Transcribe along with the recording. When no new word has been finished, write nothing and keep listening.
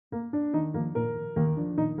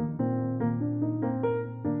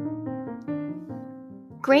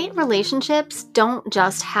Great relationships don't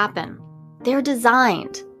just happen. They're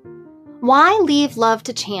designed. Why leave love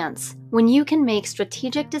to chance when you can make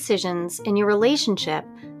strategic decisions in your relationship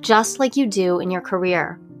just like you do in your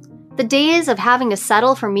career? The days of having to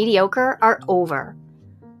settle for mediocre are over.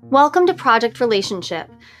 Welcome to Project Relationship.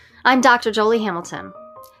 I'm Dr. Jolie Hamilton.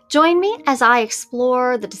 Join me as I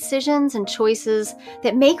explore the decisions and choices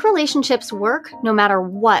that make relationships work no matter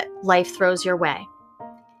what life throws your way.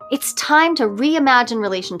 It's time to reimagine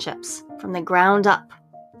relationships from the ground up.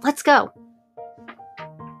 Let's go.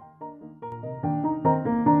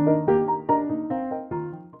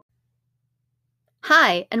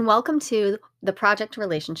 Hi, and welcome to the Project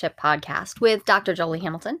Relationship podcast with Dr. Jolie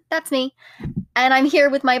Hamilton. That's me. And I'm here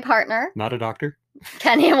with my partner. Not a doctor.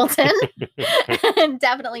 Ken Hamilton.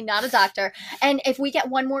 Definitely not a doctor. And if we get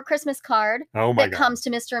one more Christmas card that comes to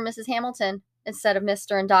Mr. and Mrs. Hamilton instead of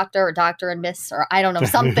Mr. and Doctor or Doctor and Miss or I don't know,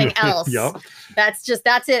 something else. Yep. That's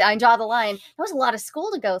it. I draw the line. That was a lot of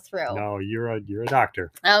school to go through. No, you're a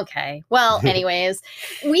doctor. Okay. Well, anyways,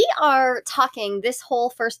 we are talking this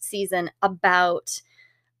whole first season about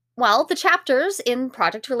the chapters in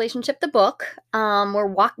Project Relationship, the book.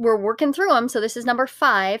 We're working through them. So this is number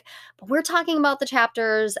 5, but we're talking about the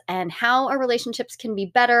chapters and how our relationships can be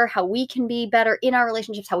better, how we can be better in our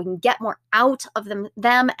relationships, how we can get more out of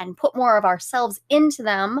them and put more of ourselves into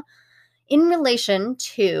them in relation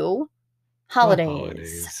to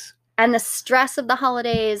holidays and the stress of the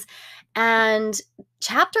holidays. And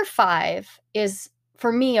chapter 5 is,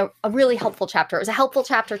 for me, a really helpful chapter. It was a helpful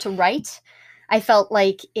chapter to write. I felt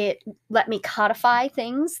like it let me codify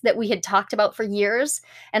things that we had talked about for years.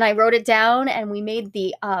 And I wrote it down and we made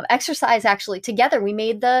the exercise actually together. We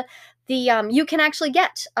made the you can actually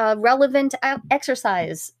get a relevant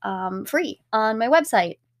exercise free on my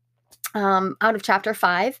website out of chapter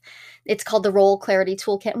 5. It's called the Role Clarity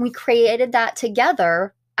Toolkit. And we created that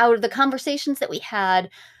together out of the conversations that we had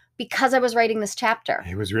because I was writing this chapter.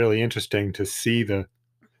 It was really interesting to see the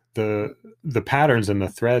patterns and the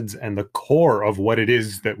threads and the core of what it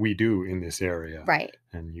is that we do in this area. Right.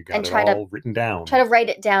 And you got it all written down. Try to write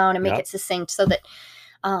it down and make it succinct so that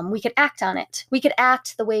we could act on it. We could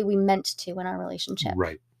act the way we meant to in our relationship.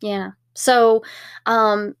 Right. Yeah. So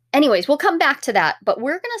anyways, we'll come back to that. But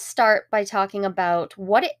we're going to start by talking about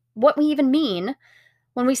what we even mean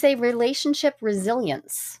when we say relationship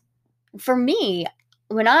resilience. For me,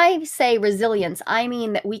 when I say resilience, I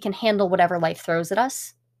mean that we can handle whatever life throws at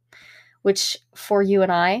us. Which for you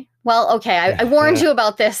and I, I warned you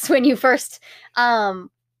about this when you first,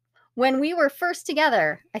 when we were first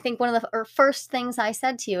together. I think one of the first things I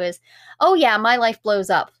said to you is, oh yeah, my life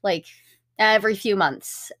blows up like every few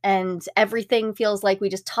months and everything feels like we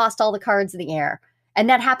just tossed all the cards in the air. And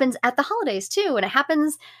that happens at the holidays too. And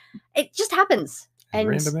it just happens. And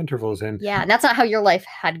random intervals. And yeah, and that's not how your life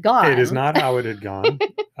had gone. It is not how it had gone.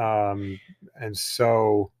 And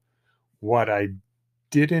so what I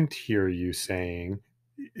didn't hear you saying,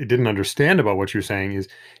 didn't understand about what you're saying is,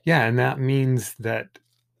 and that means that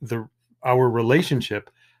our relationship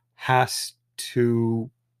has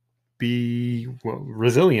to be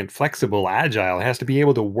resilient, flexible, agile. It has to be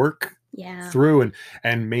able to work through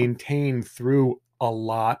and maintain through a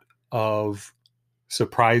lot of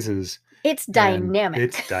surprises. It's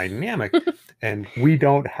dynamic. And we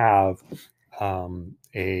don't have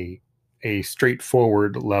a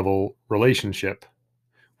straightforward level relationship.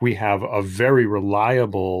 We have a very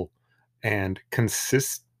reliable and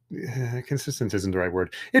consistent isn't the right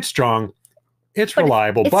word. It's strong. It's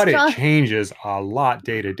reliable, but it changes a lot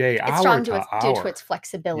day to day, it's strong due to its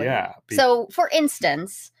flexibility. Yeah. So for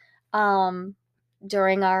instance,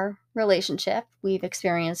 during our relationship, we've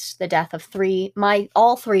experienced the death of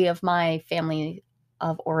all three of my family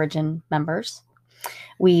of origin members.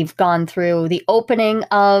 We've gone through the opening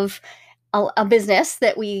of a business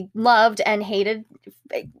that we loved and hated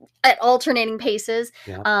at alternating paces,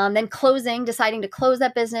 then deciding to close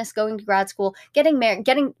that business, going to grad school, getting married,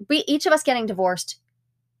 each of us getting divorced,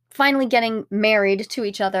 finally getting married to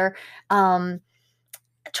each other, trying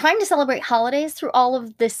to celebrate holidays through all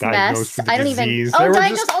of this mess. I don't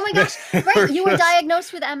diagnosed. Oh my gosh. Right. You were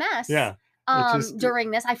diagnosed with MS. Yeah.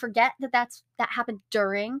 During this. I forget that happened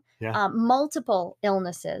during multiple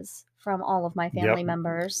illnesses from all of my family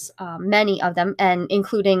members, many of them, and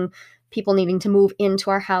including people needing to move into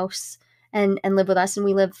our house and live with us. And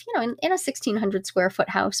we live, in a 1,600 square foot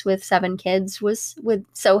house with 7 kids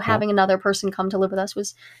having another person come to live with us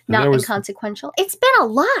was not inconsequential. It's been a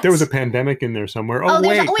lot. There was a pandemic in there somewhere.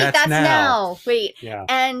 That's now. Wait. Yeah.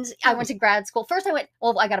 And I went to grad school. First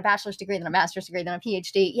I got a bachelor's degree, then a master's degree, then a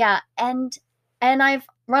PhD. Yeah. And I've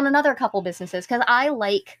run another couple businesses because I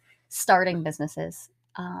like starting businesses.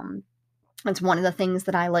 It's one of the things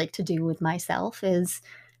that I like to do with myself is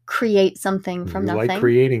create something from You like nothing.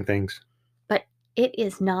 creating things. But it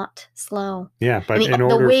is not slow. Yeah, but And in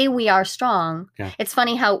the order, way we are strong, yeah, it's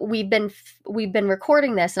funny how we've been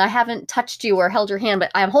recording this, and I haven't touched you or held your hand,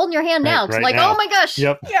 but I'm holding your hand now because I'm right like, now. oh my gosh,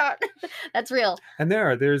 Yep. yeah, that's real. And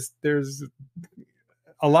there's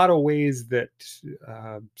a lot of ways that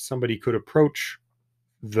somebody could approach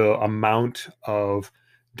the amount of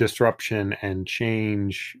disruption and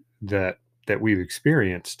change that we've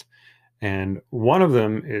experienced. And one of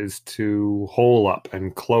them is to hole up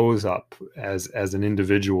and close up as an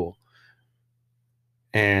individual.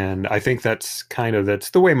 And I think that's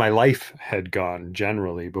the way my life had gone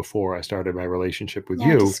generally before I started my relationship with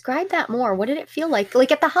Yeah, you. describe that more. What did it feel like?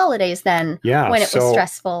 Like at the holidays then, Yeah, when it was so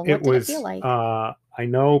stressful, what it did it feel was like? I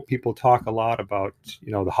know people talk a lot about,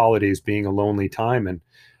 the holidays being a lonely time, and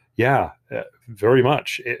yeah, very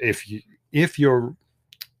much. If you're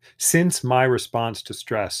since my response to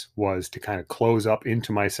stress was to kind of close up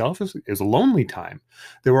into myself, is a lonely time.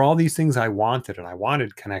 There were all these things I wanted, and I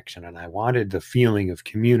wanted connection, and I wanted the feeling of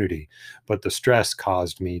community, but the stress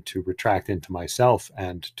caused me to retract into myself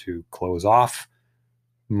and to close off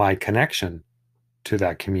my connection to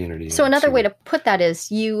that community. So And another way to, to put that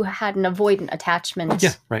is you had an avoidant yeah, attachment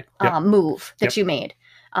right, yep, move that yep. you made.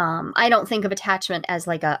 I don't think of attachment as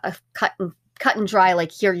like a cut and dry,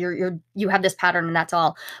 like here you have this pattern and that's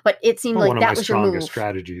all. But it seemed Well, one like of my that was your strongest move.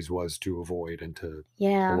 strategies was to avoid and to pull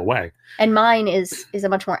Yeah. away. And mine is a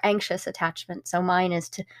much more anxious attachment. So mine is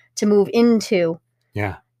to move into.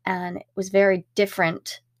 Yeah. And it was very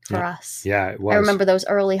different for us. Yeah, it was. I remember those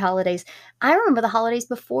early holidays. I remember the holidays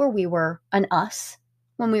before we were an us,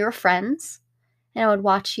 when we were friends. And I would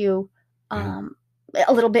watch you a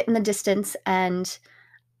little bit in the distance and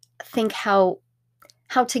think how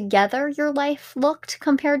together your life looked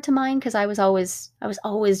compared to mine, because I was always,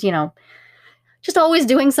 just always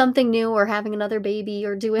doing something new or having another baby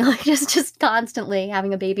or doing like just constantly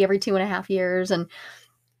having a baby every 2.5 years. And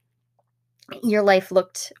your life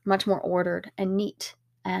looked much more ordered and neat.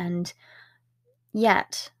 And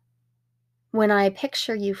yet, when I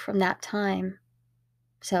picture you from that time,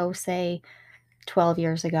 so say 12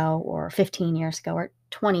 years ago or 15 years ago or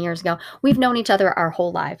 20 years ago, we've known each other our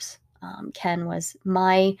whole lives. Ken was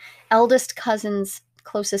my eldest cousin's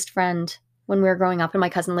closest friend when we were growing up, and my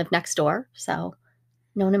cousin lived next door. So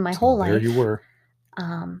known him my whole life. There you were.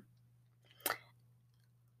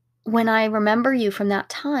 When I remember you from that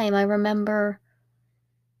time, I remember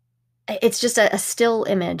it's just a still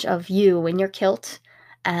image of you in your kilt,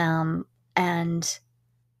 and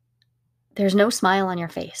there's no smile on your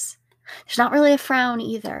face. There's not really a frown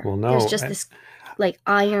either. Well, no. There's just this like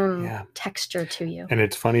iron texture to you. And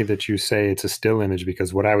it's funny that you say it's a still image,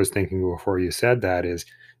 because what I was thinking before you said that is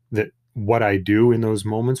that what I do in those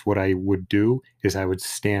moments, what I would do is I would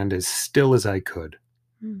stand as still as I could,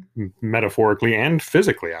 metaphorically and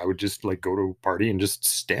physically. I would just like go to a party and just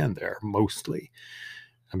stand there mostly,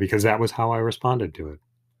 and because that was how I responded to it.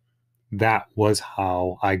 That was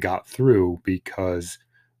how I got through, because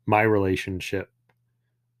my relationship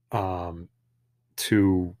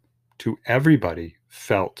to everybody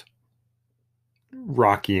felt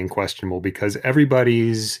rocky and questionable, because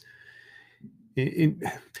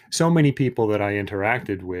so many people that I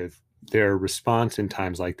interacted with, their response in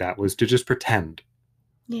times like that was to just pretend.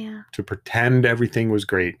 Yeah. To pretend everything was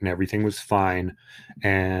great and everything was fine.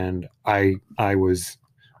 And I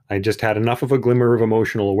just had enough of a glimmer of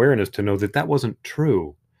emotional awareness to know that that wasn't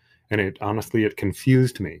true. And it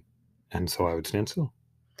confused me. And so I would stand still.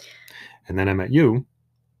 And then I met you,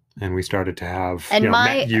 and we started to have,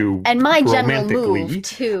 met you my general move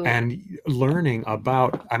too, and learning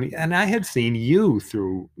about, and I had seen you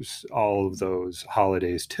through all of those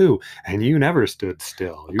holidays too, and you never stood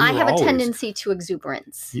still. I have a tendency to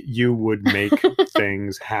exuberance. You would make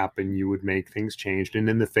things happen. You would make things change. And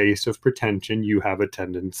in the face of pretension, you have a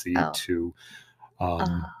tendency to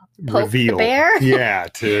reveal the bear. Yeah,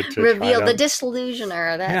 to reveal the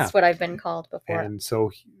disillusioner. That's what I've been called before. And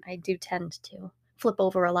so I do tend to flip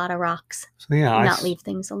over a lot of rocks. So not leave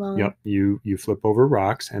things alone. Yep, you flip over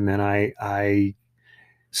rocks, and then I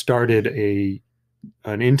started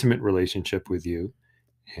an intimate relationship with you,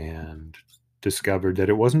 and discovered that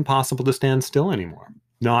it wasn't possible to stand still anymore,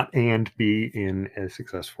 and be in a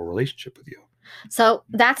successful relationship with you. So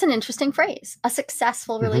that's an interesting phrase, a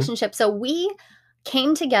successful relationship. So we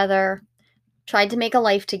came together, tried to make a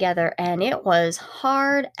life together, and it was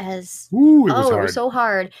hard as it was so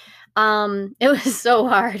hard. It was so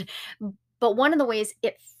hard. But one of the ways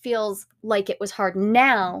it feels like it was hard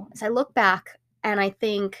now, as I look back and I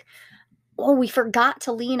think we forgot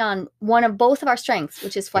to lean on both of our strengths,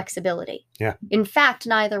 which is flexibility. Yeah. In fact,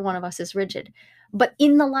 neither one of us is rigid. But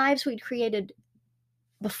in the lives we'd created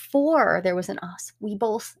before there was an us, we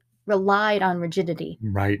both relied on rigidity.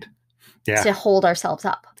 Right. Yeah. To hold ourselves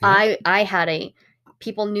up. Yeah.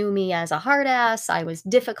 People knew me as a hard ass. I was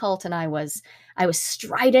difficult, and I was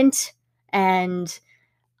strident, and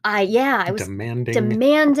I was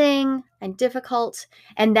demanding and difficult.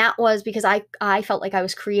 And that was because I felt like I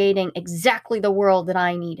was creating exactly the world that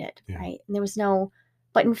I needed. Yeah. Right. And there was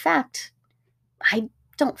but in fact, I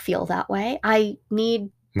don't feel that way. I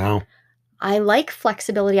like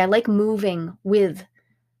flexibility. I like moving with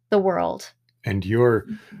the world. And you're,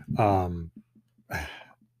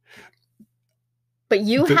 but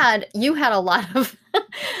you had a lot of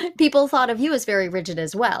people thought of you as very rigid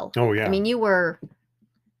as well. Oh yeah. I mean, you were,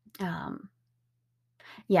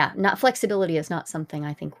 not flexibility is not something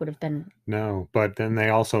I think would have been. No, but then they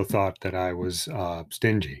also thought that I was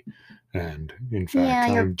stingy, and in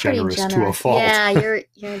fact, I'm generous to a fault. Yeah,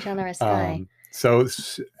 you're a generous guy. So,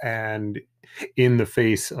 and in the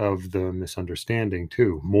face of the misunderstanding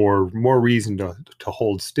too, more reason to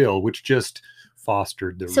hold still, which just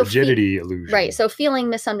fostered the rigidity illusion. Right. So feeling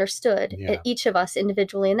misunderstood, each of us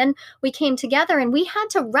individually. And then we came together and we had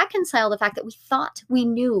to reconcile the fact that we thought we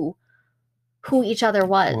knew who each other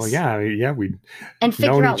was. Well, yeah. We'd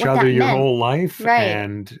known each other your whole life, right.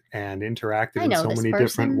 and interacted in so many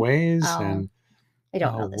different ways. And I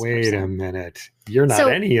don't know this wait a minute. You're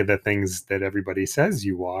not any of the things that everybody says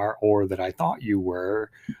you are, or that I thought you were.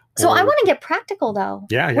 So I want to get practical though.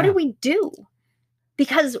 Yeah. What did we do?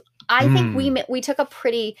 Because I think we took a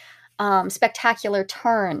pretty spectacular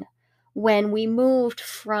turn when we moved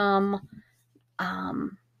from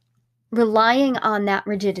relying on that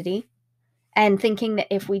rigidity and thinking that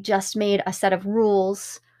if we just made a set of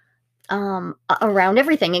rules around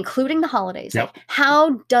everything, including the holidays. Yep. Like, how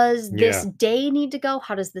does this day need to go?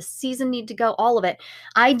 How does this season need to go? All of it.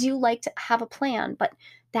 I do like to have a plan, but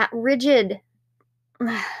that rigid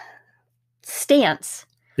stance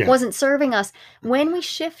wasn't serving us. When we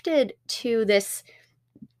shifted to this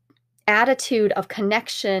attitude of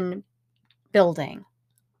connection building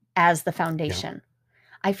as the foundation,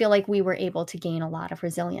 I feel like we were able to gain a lot of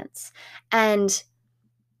resilience. And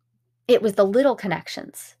it was the little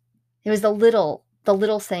connections. It was the little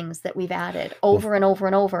things that we've added over and over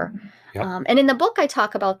and over. Yep. And in the book, I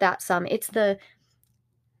talk about that some. It's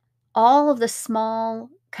all of the small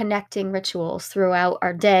connecting rituals throughout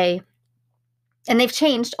our day. And they've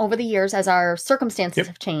changed over the years as our circumstances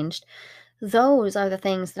have changed. Those are the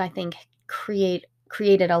things that I think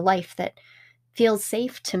created a life that feels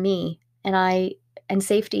safe to me. And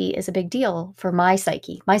safety is a big deal for my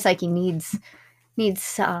psyche. My psyche needs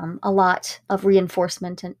a lot of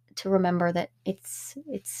reinforcement and to remember that it's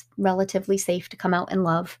relatively safe to come out and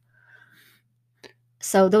love.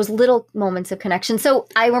 So those little moments of connection. So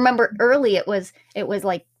I remember early it was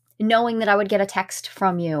like knowing that I would get a text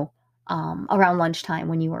from you around lunchtime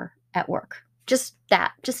when you were at work. Just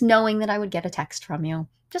knowing that I would get a text from you.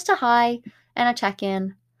 Just a hi and a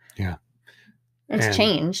check-in. Yeah. It's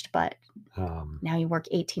changed, but now you work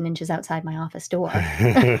 18 inches outside my office door.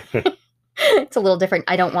 It's a little different.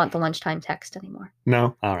 I don't want the lunchtime text anymore.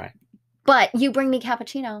 No? All right. But you bring me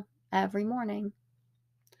cappuccino every morning.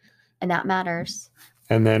 And that matters.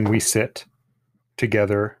 And then we sit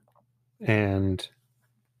together and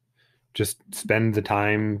just spend the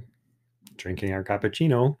time drinking our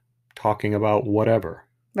cappuccino, talking about whatever.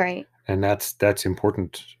 Right. And that's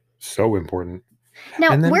important. So important.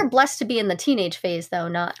 Now, we're blessed to be in the teenage phase, though,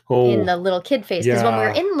 not in the little kid phase. Because when we were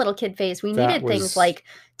in the little kid phase, we needed things like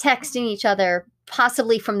texting each other,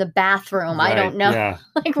 possibly from the bathroom. Right, I don't know,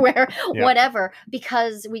 like where, whatever,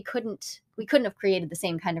 because we couldn't have created the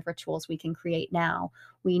same kind of rituals we can create now.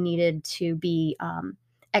 We needed to be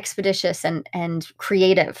expeditious and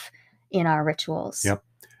creative in our rituals. Yep.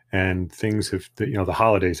 And things have, the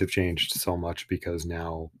holidays have changed so much because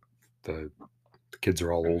now the kids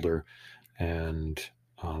are all older. And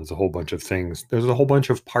there's a whole bunch of things. There's a whole bunch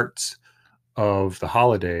of parts of the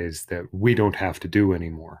holidays that we don't have to do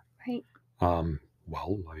anymore. Right. The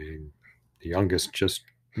youngest just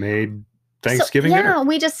made Thanksgiving dinner. Yeah,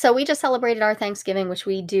 we just celebrated our Thanksgiving, which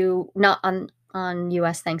we do not on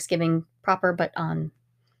U.S. Thanksgiving proper, but on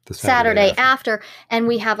the Saturday after. And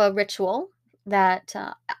we have a ritual that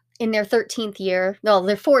in their 13th year, no,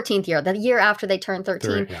 their 14th year, the year after they turn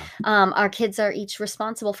 13, our kids are each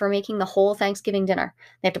responsible for making the whole Thanksgiving dinner.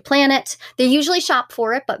 They have to plan it. They usually shop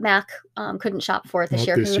for it, but Mac couldn't shop for it this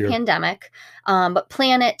year because of the pandemic. But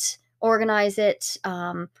plan it, organize it,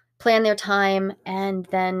 plan their time, and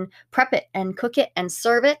then prep it and cook it and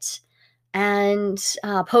serve it. and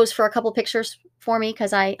pose for a couple pictures for me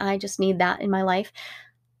because I just need that in my life.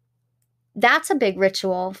 That's a big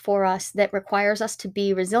ritual for us that requires us to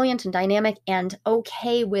be resilient and dynamic and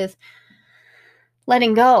okay with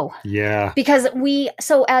letting go. Yeah. Because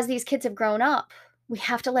so as these kids have grown up, we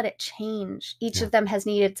have to let it change. Each Yeah. of them has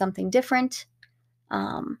needed something different.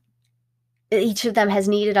 Um, each of them has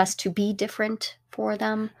needed us to be different for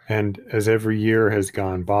them. And as every year has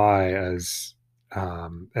gone by, as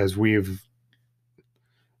we've,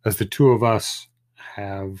 as the two of us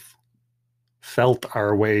have felt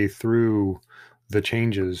our way through the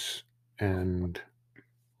changes and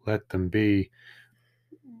let them be,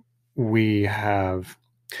 we have,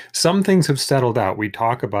 some things have settled out. We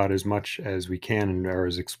talk about as much as we can and are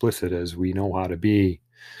as explicit as we know how to be.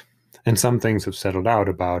 And some things have settled out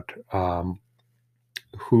about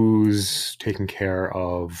who's taking care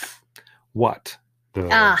of what.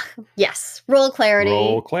 Yes. Role clarity.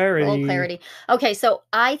 Role clarity. Role clarity. Okay, so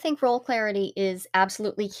I think role clarity is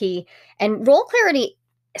absolutely key. And role clarity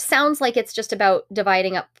sounds like it's just about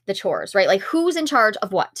dividing up the chores, right? Like who's in charge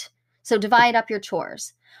of what. So divide up your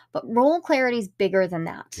chores. But role clarity is bigger than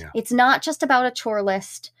that. Yeah. It's not just about a chore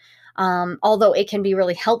list, although it can be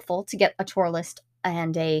really helpful to get a chore list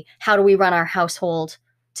and a how do we run our household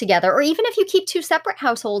together, or even if you keep two separate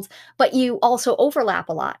households, but you also overlap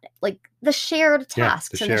a lot, like the shared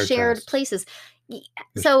tasks and the shared places.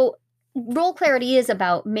 So role clarity is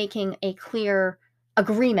about making a clear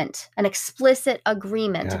agreement, an explicit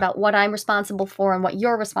agreement about what I'm responsible for and what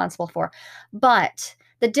you're responsible for. But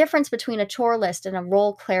the difference between a chore list and a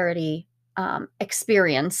role clarity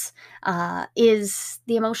experience is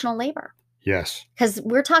the emotional labor. Yes. Because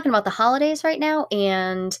we're talking about the holidays right now,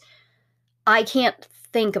 and I can't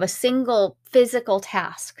think of a single physical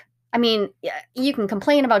task. I mean, you can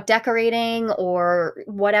complain about decorating or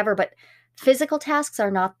whatever, but physical tasks are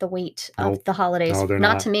not the weight of the holidays. No, they're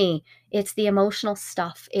not to me. It's the emotional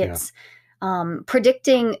stuff. It's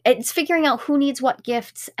predicting, it's figuring out who needs what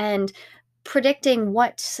gifts and predicting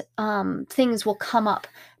what things will come up,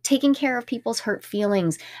 taking care of people's hurt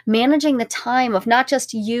feelings, managing the time of not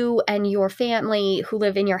just you and your family who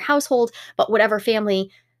live in your household, but whatever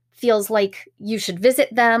family feels like you should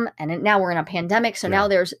visit them. And now we're in a pandemic, so now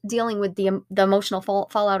there's dealing with the emotional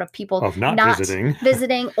fallout of people of not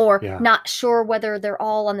visiting or not sure whether they're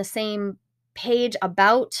all on the same page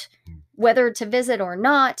about whether to visit or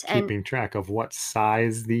not, keeping track of what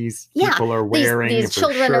size these people are wearing. These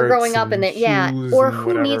children are growing up and or who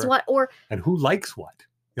whatever, needs what, or and who likes what,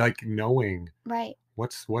 like knowing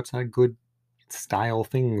what's a good style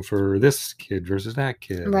thing for this kid versus that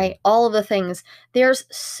kid. Right. All of the things. There's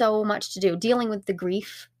so much to do. Dealing with the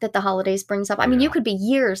grief that the holidays brings up. I mean, you could be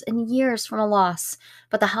years and years from a loss,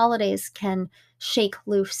 but the holidays can shake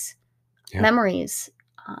loose memories.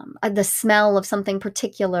 The smell of something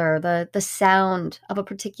particular, the sound of a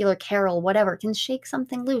particular carol, whatever, can shake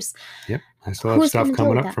something loose. Yep. I still have stuff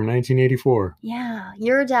coming up from 1984. Yeah.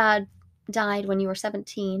 Your dad died when you were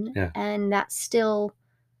 17. Yeah. And that's still,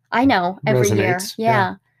 I know, every resonates. Year.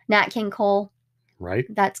 Yeah. Nat King Cole. Right.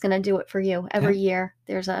 That's going to do it for you. Every year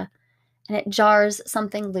there's and it jars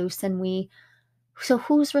something loose, and so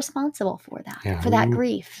who's responsible for that, for that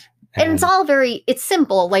grief? And it's all it's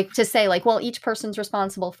simple, like to say, like, well, each person's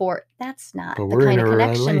responsible for. That's not the kind of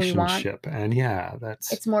connection we want. And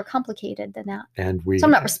it's more complicated than that. And so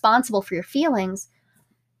I'm not responsible for your feelings,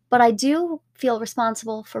 but I do feel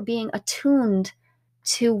responsible for being attuned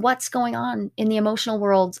to what's going on in the emotional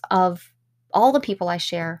worlds of all the people I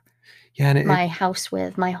share my house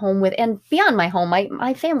with, my home with, and beyond my home,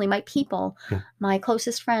 my family, my people, my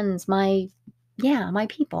closest friends, my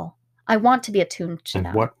people. I want to be attuned to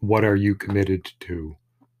them. What are you committed to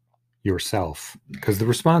yourself? Because the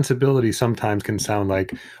responsibility sometimes can sound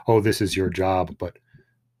like, oh, this is your job. But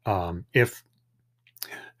if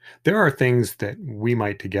there are things that we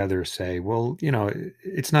might together say, well,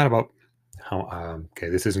 it's not about how,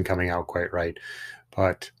 this isn't coming out quite right.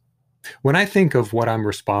 But when I think of what I'm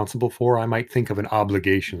responsible for, I might think of an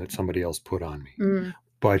obligation that somebody else put on me. Mm.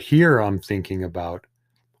 But here I'm thinking about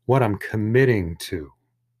what I'm committing to.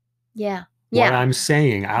 Yeah. What I'm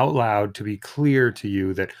saying out loud to be clear to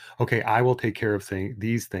you that, okay, I will take care of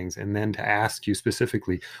these things. And then to ask you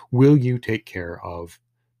specifically, will you take care of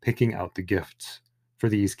picking out the gifts for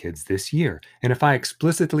these kids this year? And if I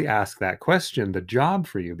explicitly ask that question, the job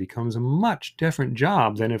for you becomes a much different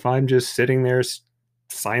job than if I'm just sitting there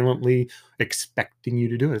silently expecting you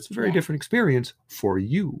to do it. It's a very Yeah. different experience for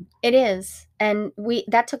you. It is. And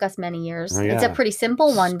that took us many years. Oh, It's a yeah. pretty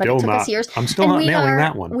simple one, but it Still took us not. years. I'm still And not nailing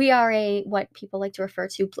that one. we are what people like to refer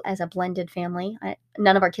to as a blended family.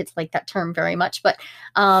 None of our kids like that term very much, but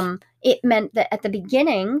it meant that at the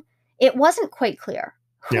beginning, it wasn't quite clear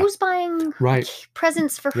who's buying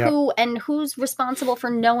presents for who and who's responsible for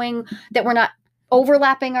knowing that we're not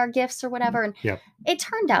overlapping our gifts or whatever. And it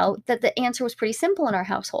turned out that the answer was pretty simple in our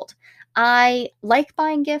household. I like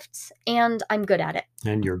buying gifts and I'm good at it.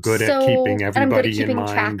 And you're good at keeping everybody I'm good at keeping in mind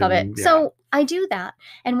track of it. So I do that.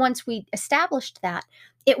 And once we established that,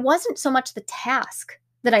 it wasn't so much the task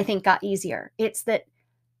that I think got easier. It's that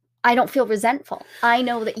I don't feel resentful. I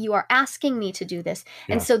know that you are asking me to do this.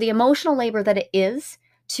 And so the emotional labor that it is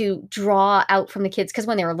to draw out from the kids, because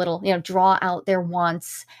when they were little, draw out their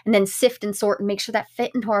wants and then sift and sort and make sure that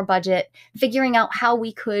fit into our budget, figuring out how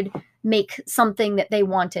we could make something that they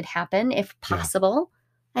wanted happen if possible.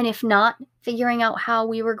 And if not, figuring out how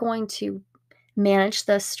we were going to manage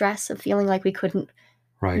the stress of feeling like we couldn't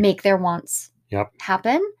make their wants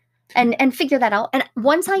happen and figure that out. And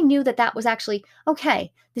once I knew that that was actually,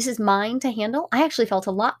 okay, this is mine to handle, I actually felt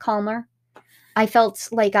a lot calmer. I felt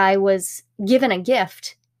like I was given a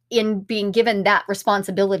gift in being given that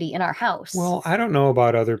responsibility in our house. Well, I don't know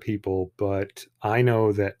about other people, but I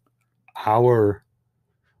know that our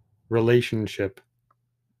relationship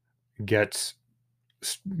gets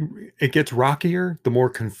rockier the more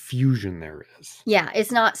confusion there is. Yeah,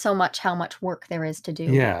 it's not so much how much work there is to do.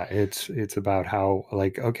 Yeah, it's about how,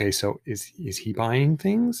 like, okay, so is he buying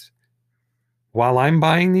things while I'm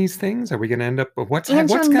buying these things? Are we going to end up? What's going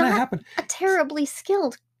to happen? A terribly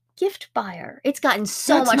skilled gift buyer. It's gotten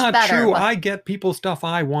so That's much not better. True. I get people stuff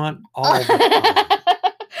I want all the time.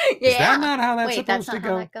 Is that not how that's supposed to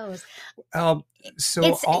go? Wait, that's not how that goes.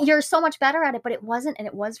 So you're so much better at it, but it wasn't, and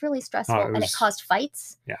it was really stressful, and it caused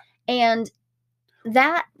fights. Yeah. And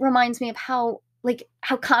that reminds me of how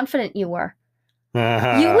confident you were.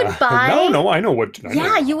 You would buy. No, I know what.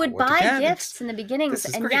 You would buy gifts in the beginnings,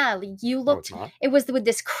 and great. You looked. It was with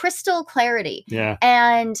this crystal clarity. Yeah.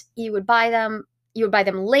 And you would buy them. You would buy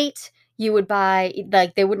them late. You would buy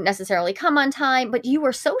they wouldn't necessarily come on time, but you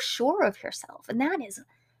were so sure of yoyourself, and that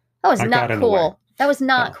was not cool. That was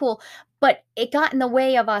not cool. But it got in the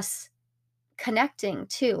way of us connecting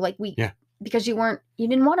too. Because you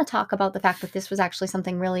didn't want to talk about the fact that this was actually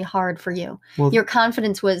something really hard for you. Well, your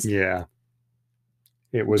confidence was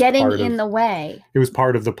it was getting in the way. It was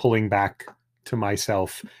part of the pulling back to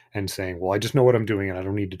myself and saying, well, I just know what I'm doing and I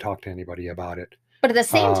don't need to talk to anybody about it. But at the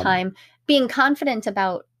same time, being confident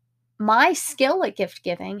about my skill at gift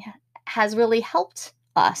giving has really helped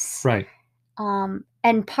us. Right.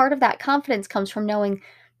 And part of that confidence comes from knowing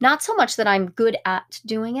not so much that I'm good at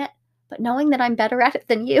doing it, but knowing that I'm better at it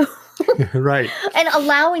than you. Right. And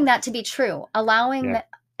allowing that to be true, allowing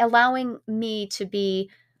me to be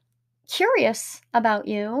curious about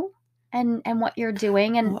you and what you're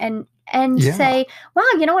doing and say, wow,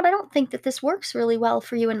 you know what? I don't think that this works really well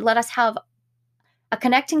for you. And let us have a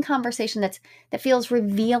connecting conversation that feels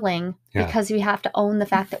revealing because we have to own the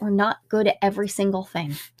fact that we're not good at every single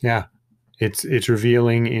thing. Yeah. It's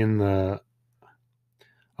revealing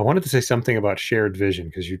I wanted to say something about shared vision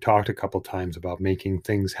because you talked a couple times about making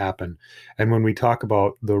things happen. And when we talk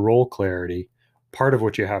about the role clarity, part of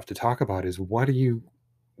what you have to talk about is what are you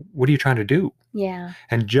trying to do? Yeah.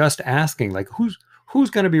 And just asking, like, who's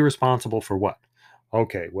going to be responsible for what?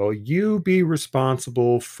 Okay, well, you be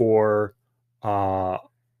responsible for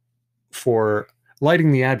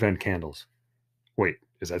lighting the Advent candles. Wait,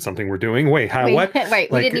 is that something we're doing? Wait, what?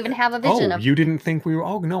 Right, we didn't even have a vision of. You didn't think we were.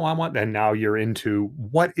 Oh no, I want. And now you're into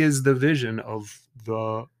what is the vision of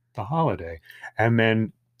the holiday, and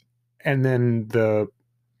then the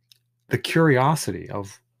curiosity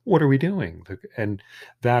of what are we doing, and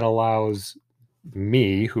that allows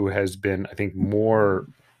me, who has been, I think,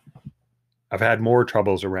 I've had more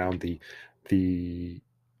troubles around the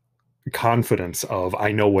confidence of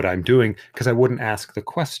I know what I'm doing because I wouldn't ask the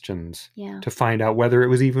questions to find out whether it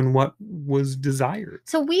was even what was desired.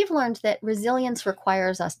 So we've learned that resilience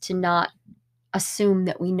requires us to not assume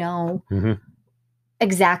that we know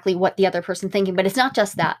exactly what the other person's thinking, but it's not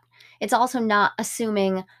just that. It's also not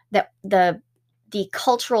assuming that the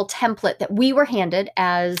cultural template that we were handed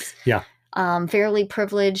as fairly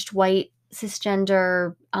privileged, white,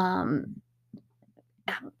 cisgender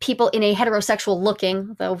people in a heterosexual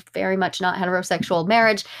looking, though very much not heterosexual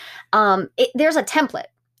marriage. There's a template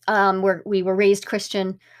where we were raised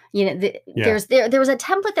Christian. Yeah. There was a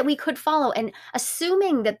template that we could follow, and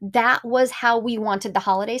assuming that that was how we wanted the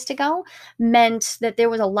holidays to go meant that there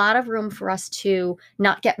was a lot of room for us to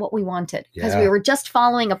not get what we wanted, because we Yeah. were just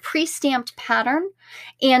following a pre-stamped pattern,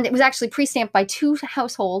 and it was actually pre-stamped by two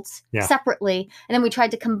households Yeah. separately, and then we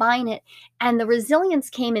tried to combine it, and the resilience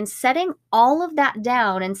came in setting all of that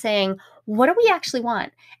down and saying, what do we actually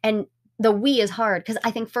want? And the we is hard, because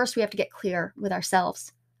I think first we have to get clear with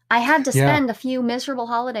ourselves. I had to Yeah. spend a few miserable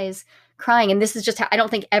holidays crying, and this is just how, I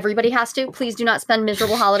don't think everybody has to. Please do not spend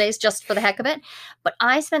miserable holidays just for the heck of it. But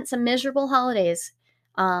I spent some miserable holidays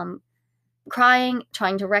crying,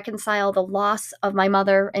 trying to reconcile the loss of my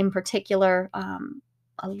mother in particular.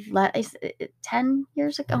 10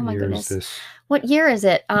 years ago. What Oh my year goodness. is this? What year is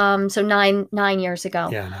it? So 9 years ago.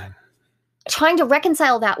 Yeah, 9. Trying to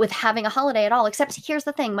reconcile that with having a holiday at all. Except here's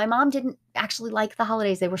the thing, my mom didn't actually like the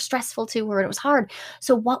holidays. They were stressful to her and it was hard.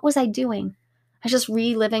 So what was I doing? I was just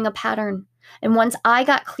reliving a pattern. And once I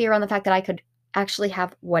got clear on the fact that I could actually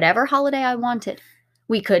have whatever holiday I wanted,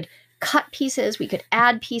 we could cut pieces, we could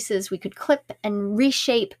add pieces, we could clip and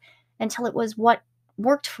reshape until it was what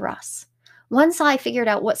worked for us. Once I figured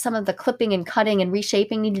out what some of the clipping and cutting and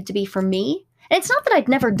reshaping needed to be for me, and it's not that I'd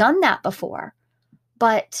never done that before,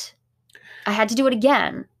 but I had to do it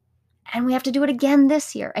again. And we have to do it again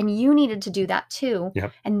this year. And you needed to do that too.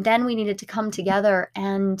 Yep. And then we needed to come together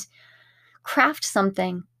and craft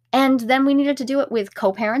something. And then we needed to do it with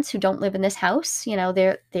co-parents who don't live in this house.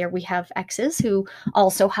 There we have exes who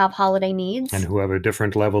also have holiday needs. And who have a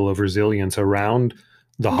different level of resilience around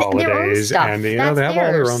the Their own holidays. stuff. And they That's have all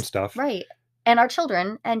their theirs. own stuff. Right. And our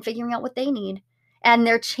children, and figuring out what they need. And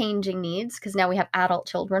their changing needs, because now we have adult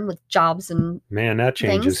children with jobs and Man, that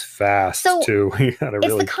changes things. fast So too. You gotta it's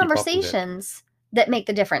really the conversations that make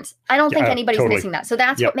the difference. I don't think anybody's totally. missing that. So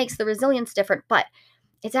that's what makes the resilience different. But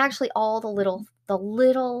it's actually all the little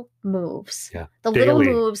moves. Yeah. The Daily.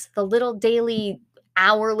 little moves, the little daily,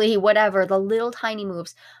 hourly, whatever, the little tiny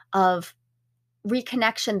moves of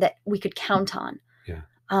reconnection that we could count on. Yeah.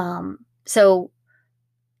 So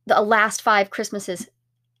the last 5 Christmases,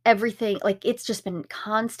 everything, like, it's just been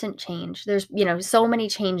constant change. There's, so many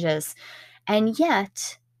changes. And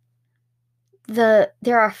yet there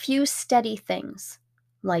are a few steady things,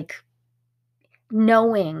 like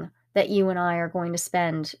knowing that you and I are going to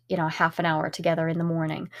spend, half an hour together in the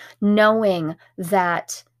morning, knowing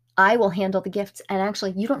that I will handle the gifts. And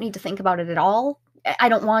actually, you don't need to think about it at all. I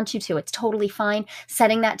don't want you to. It's totally fine.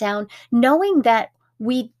 Setting that down, knowing that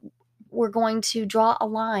we're going to draw a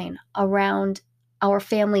line around our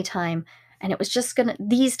family time. And it was just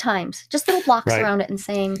these times, just little blocks around it, and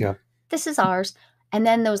saying, this is ours. And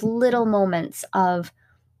then those little moments of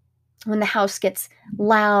when the house gets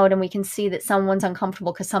loud and we can see that someone's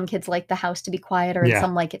uncomfortable because some kids like the house to be quieter and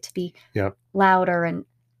some like it to be louder, and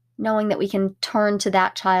knowing that we can turn to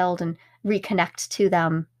that child and reconnect to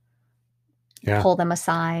them, pull them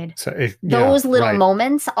aside. So those little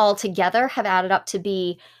moments all together have added up to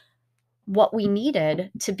be what we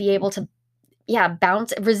needed to be able to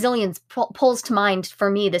bounce. Resilience pulls to mind for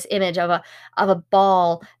me this image of a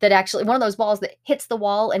ball that actually, one of those balls that hits the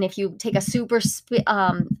wall, and if you take a super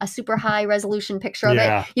high resolution picture of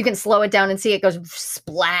it, you can slow it down and see it goes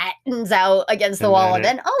splattens out against the wall, and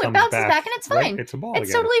then it bounces back and it's fine. It's a ball.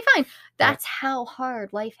 It's totally fine. That's how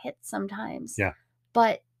hard life hits sometimes. Yeah.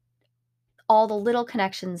 But all the little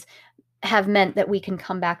connections have meant that we can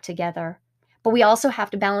come back together. But we also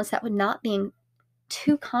have to balance that with not being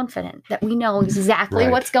too confident that we know exactly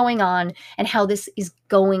what's going on and how this is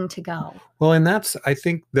going to go. Well, and that's, I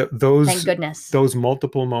think, that those, thank goodness, those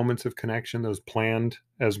multiple moments of connection, those planned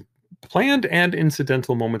and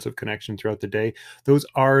incidental moments of connection throughout the day, those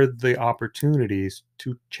are the opportunities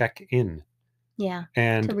to check in. Yeah.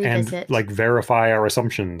 And to revisit. And like verify our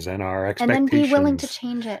assumptions and our expectations. And then be willing to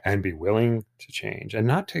change it. And be willing to change. And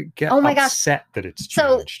not to get upset that it's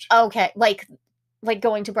changed. So, okay. Like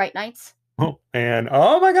going to Bright Nights. Oh, and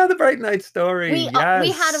oh my God, the Bright Night story. We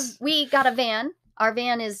got a van. Our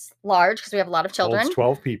van is large because we have a lot of children. Holds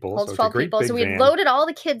 12 people. Holds 12 people. So we had loaded all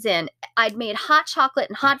the kids in. I'd made hot chocolate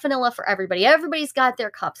and hot vanilla for everybody. Everybody's got their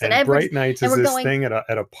cups. And Bright Nights is this thing at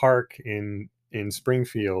a park in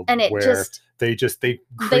Springfield, and it where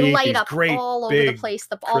they light up all over the place,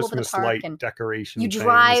 all over the park, and decoration. You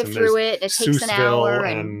drive through it. It takes an hour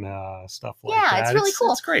and stuff like that. Yeah, it's really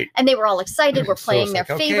cool. It's great. And they were all excited. We're playing their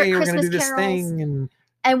favorite Christmas carols.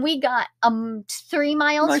 And we got 3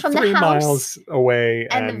 miles from the house. 3 miles away,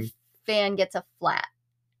 and the van gets a flat.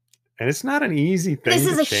 And it's not an easy thing This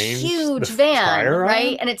is to a change huge the van, tire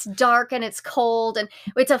right? on. And it's dark and it's cold and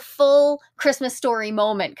it's a full Christmas Story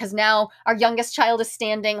moment because now our youngest child is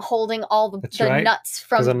standing holding all That's the right. nuts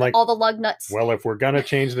 'Cause from I'm like, all the lug nuts. well, if we're going to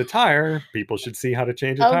change the tire, people should see how to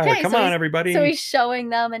change a tire. Okay, Come so on, he's everybody. showing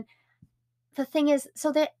them, and the thing is,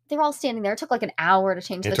 so they're all standing there. It took like an hour to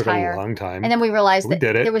change It the took tire. a long time. And then we realized We that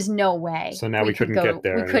did it. there was no way. So now we couldn't get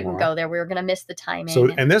there We couldn't anymore. go there. We were going to miss the timing. So,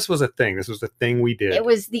 and this was a thing. This was the thing we did. It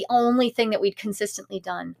was the only thing that we'd consistently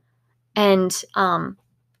done. And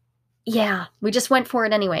yeah, we just went for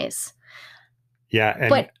it anyways. Yeah.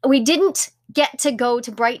 But we didn't get to go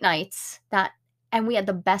to Bright Nights and we had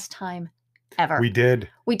the best time ever. We did.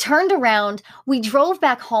 We turned around. We drove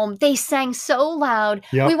back home. They sang so loud.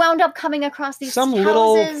 Yep. We wound up coming across these some houses,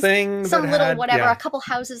 little thing, some that little had, whatever, yeah. a couple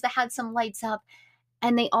houses that had some lights up,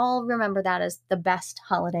 and they all remember that as the best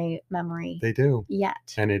holiday memory. They do. Yet.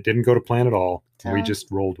 And it didn't go to plan at all. So we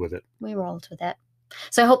just rolled with it. We rolled with it.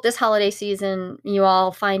 So I hope this holiday season you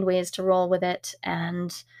all find ways to roll with it.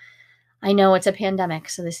 And I know it's a pandemic,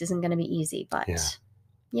 so this isn't going to be easy, but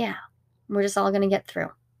yeah, we're just all going to get through.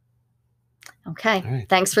 Okay. Right.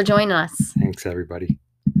 Thanks for joining us. Thanks, everybody.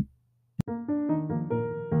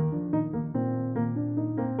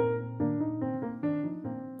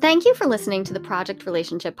 Thank you for listening to the Project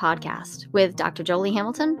Relationship Podcast with Dr. Jolie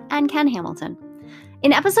Hamilton and Ken Hamilton.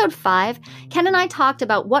 In episode 5, Ken and I talked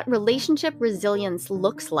about what relationship resilience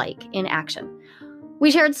looks like in action. We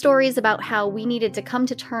shared stories about how we needed to come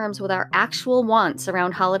to terms with our actual wants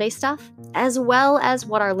around holiday stuff, as well as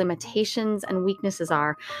what our limitations and weaknesses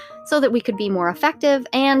are, so that we could be more effective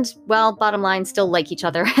and, well, bottom line, still like each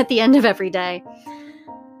other at the end of every day.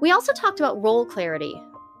 We also talked about role clarity,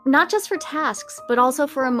 not just for tasks, but also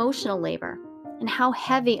for emotional labor, and how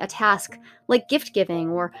heavy a task like gift giving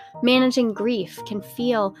or managing grief can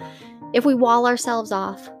feel if we wall ourselves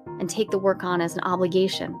off and take the work on as an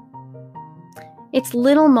obligation. It's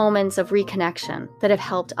little moments of reconnection that have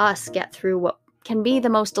helped us get through what can be the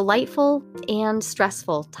most delightful and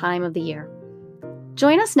stressful time of the year.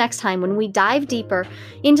 Join us next time when we dive deeper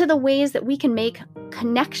into the ways that we can make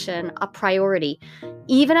connection a priority,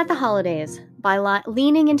 even at the holidays, by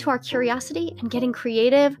leaning into our curiosity and getting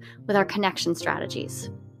creative with our connection strategies.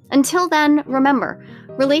 Until then, remember,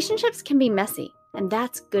 relationships can be messy, and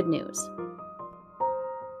that's good news.